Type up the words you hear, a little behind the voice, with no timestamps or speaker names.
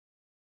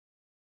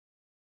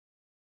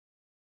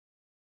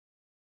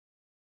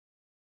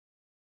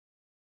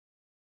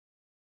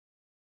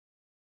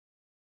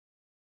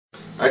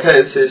Okay,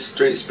 this is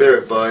Street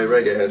Spirit by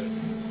Radiohead.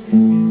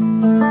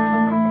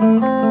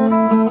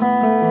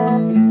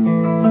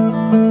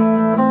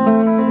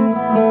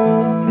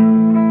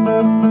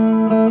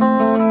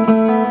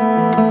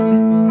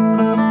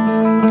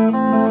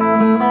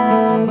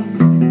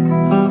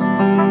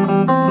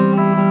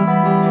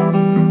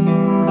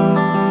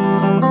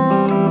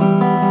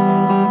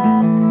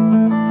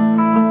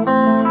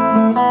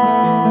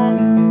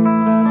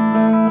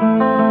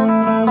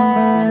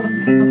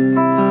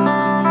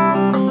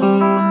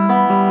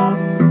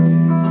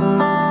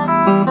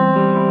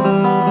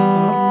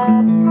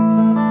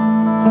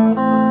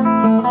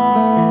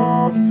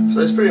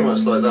 It's pretty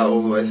much like that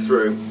all the way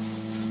through.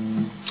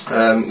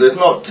 There's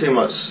not too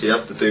much you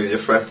have to do with your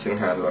fretting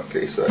hand,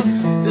 luckily, so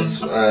it's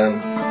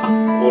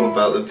all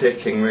about the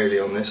picking really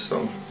on this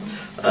song.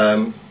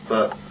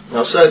 But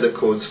I'll show you the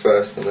chords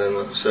first and then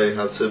I'll show you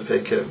how to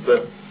pick it.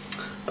 But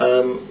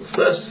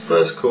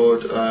first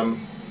chord,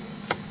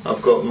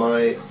 I've got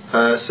my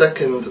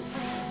second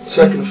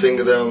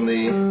finger there on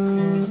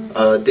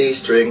the D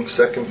string,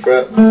 2nd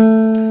fret,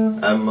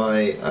 and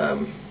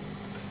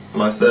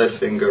my third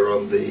finger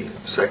on the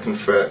 2nd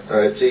fret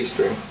G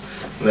string,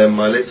 and then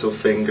my little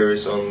finger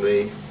is on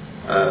the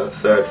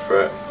 3rd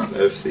fret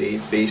of the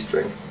B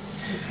string.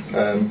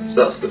 So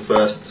that's the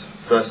first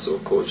sort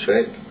of chord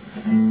shape.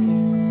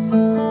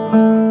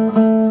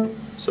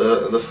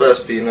 So the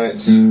first few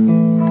notes.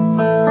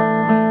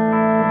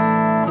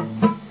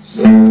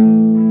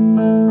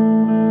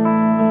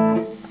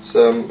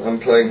 So I'm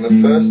playing the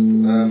first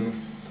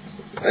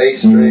A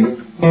string,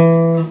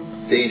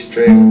 D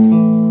string,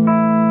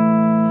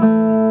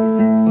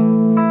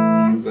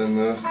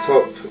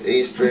 top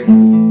E string,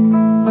 and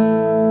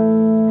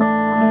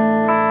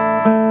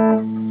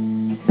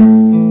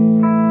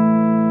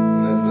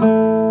then the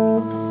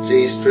G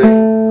string,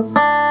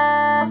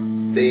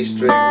 D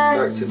string,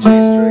 back to G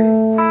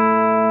string,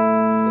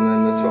 and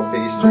then the top E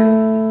string.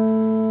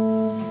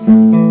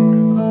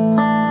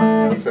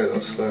 I'll play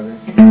that slowly.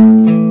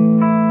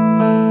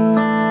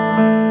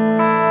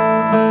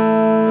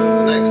 And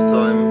the next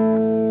time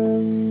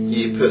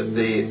you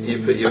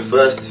put your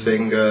first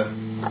finger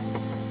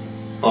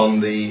on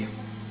the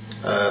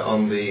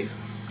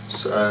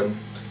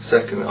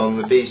second, on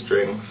the B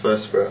string,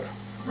 1st fret,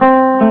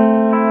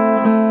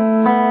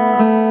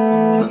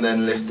 and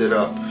then lift it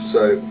up.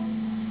 So,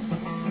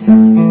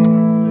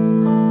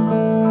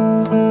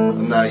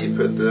 and now you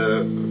put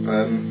the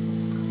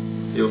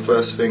your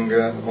first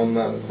finger on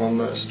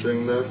that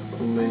string there,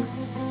 on the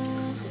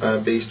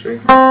B string,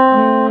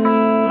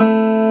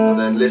 and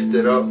then lift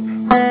it up.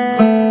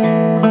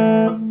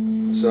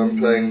 So I'm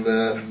playing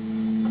the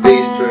B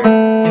string,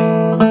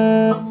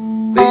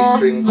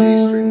 G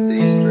string, D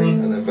string,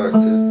 and then back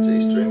to G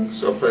string.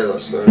 So I'll play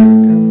that slowly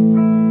again.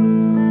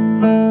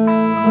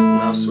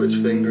 Now switch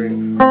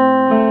fingering,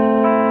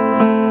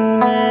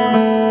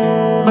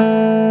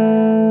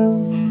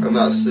 and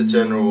that's the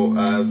general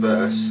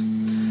verse.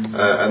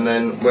 And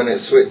then when it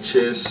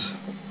switches,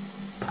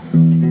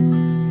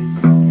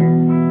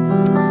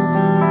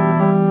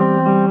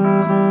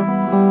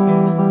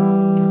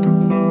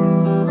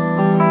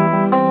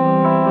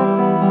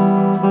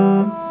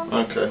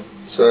 okay,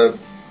 so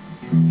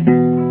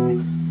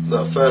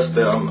that first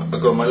bit,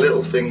 I've got my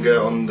little finger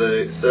on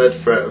the 3rd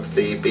fret of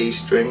the B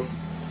string,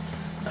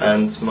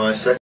 and my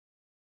second